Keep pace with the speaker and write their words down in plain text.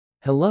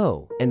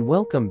Hello, and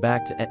welcome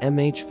back to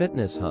MH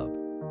Fitness Hub.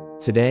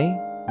 Today,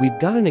 we've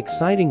got an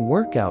exciting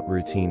workout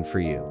routine for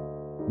you.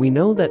 We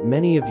know that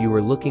many of you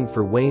are looking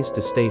for ways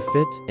to stay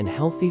fit and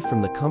healthy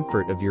from the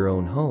comfort of your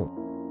own home.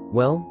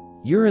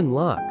 Well, you're in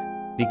luck,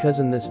 because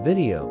in this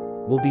video,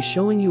 we'll be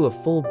showing you a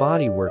full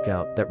body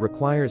workout that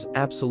requires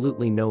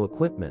absolutely no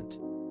equipment.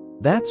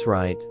 That's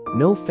right,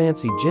 no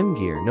fancy gym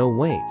gear, no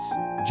weights,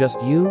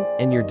 just you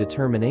and your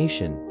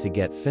determination to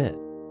get fit.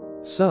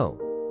 So,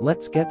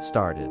 let's get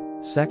started.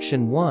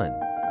 Section 1.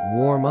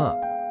 Warm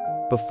up.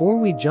 Before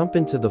we jump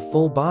into the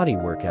full body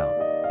workout,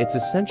 it's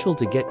essential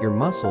to get your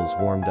muscles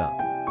warmed up.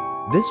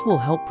 This will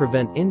help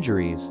prevent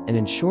injuries and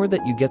ensure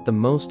that you get the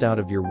most out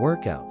of your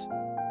workout.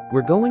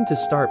 We're going to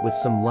start with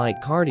some light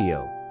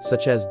cardio,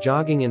 such as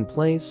jogging in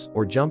place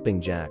or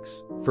jumping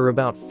jacks, for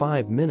about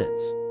 5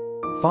 minutes,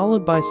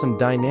 followed by some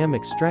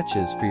dynamic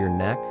stretches for your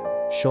neck,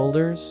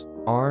 shoulders,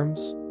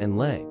 arms, and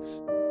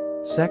legs.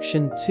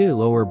 Section 2.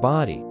 Lower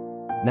body.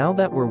 Now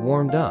that we're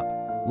warmed up,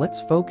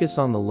 let's focus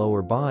on the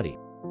lower body.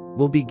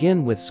 We'll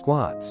begin with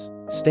squats.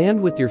 Stand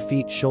with your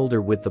feet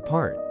shoulder width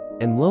apart,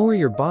 and lower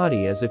your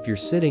body as if you're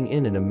sitting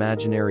in an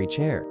imaginary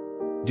chair.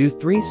 Do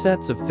 3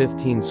 sets of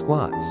 15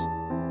 squats.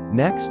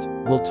 Next,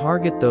 we'll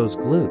target those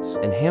glutes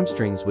and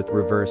hamstrings with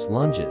reverse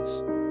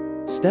lunges.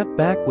 Step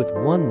back with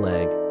one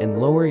leg and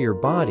lower your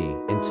body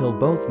until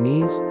both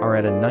knees are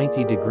at a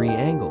 90-degree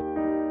angle.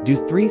 Do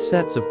 3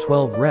 sets of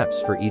 12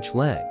 reps for each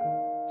leg.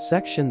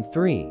 Section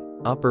 3.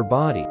 Upper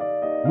body.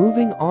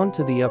 Moving on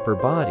to the upper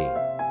body,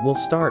 we'll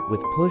start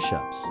with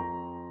push-ups.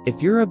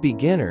 If you're a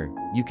beginner,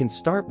 you can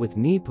start with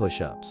knee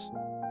push-ups.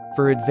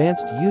 For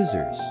advanced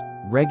users,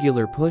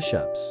 regular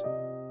push-ups.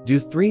 Do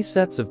 3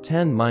 sets of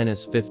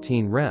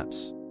 10-15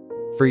 reps.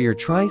 For your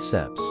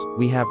triceps,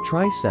 we have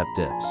tricep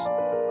dips.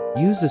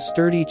 Use a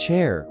sturdy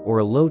chair or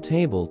a low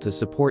table to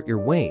support your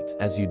weight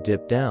as you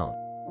dip down.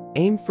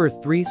 Aim for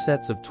 3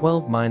 sets of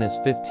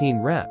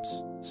 12-15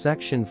 reps.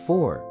 Section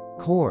 4.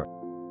 Core.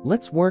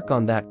 Let's work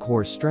on that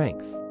core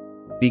strength.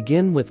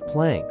 Begin with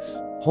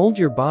planks. Hold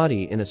your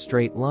body in a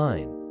straight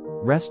line,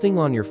 resting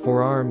on your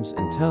forearms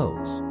and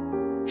toes.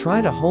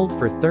 Try to hold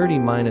for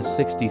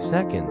 30-60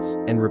 seconds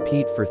and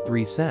repeat for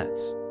 3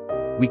 sets.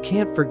 We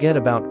can't forget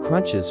about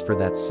crunches for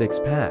that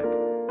 6-pack.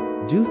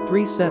 Do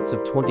 3 sets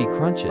of 20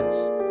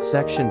 crunches.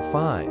 Section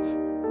 5.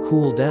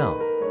 Cool down.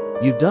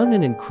 You've done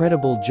an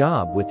incredible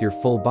job with your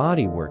full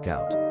body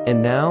workout,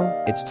 and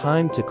now it's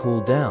time to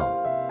cool down.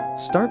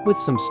 Start with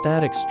some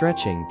static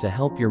stretching to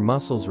help your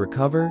muscles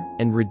recover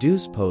and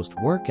reduce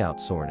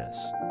post-workout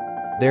soreness.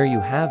 There you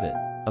have it,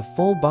 a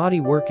full body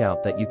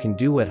workout that you can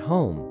do at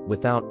home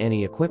without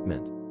any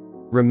equipment.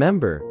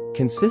 Remember,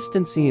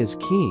 consistency is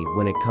key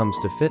when it comes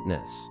to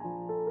fitness.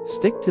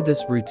 Stick to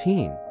this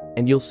routine,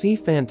 and you'll see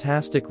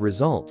fantastic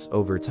results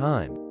over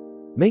time.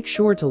 Make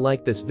sure to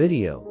like this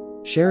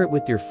video, share it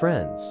with your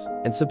friends,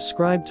 and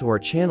subscribe to our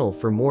channel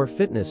for more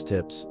fitness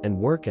tips and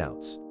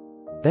workouts.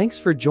 Thanks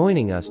for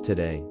joining us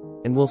today,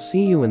 and we'll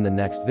see you in the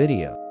next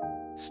video.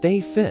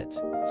 Stay fit,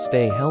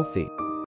 stay healthy.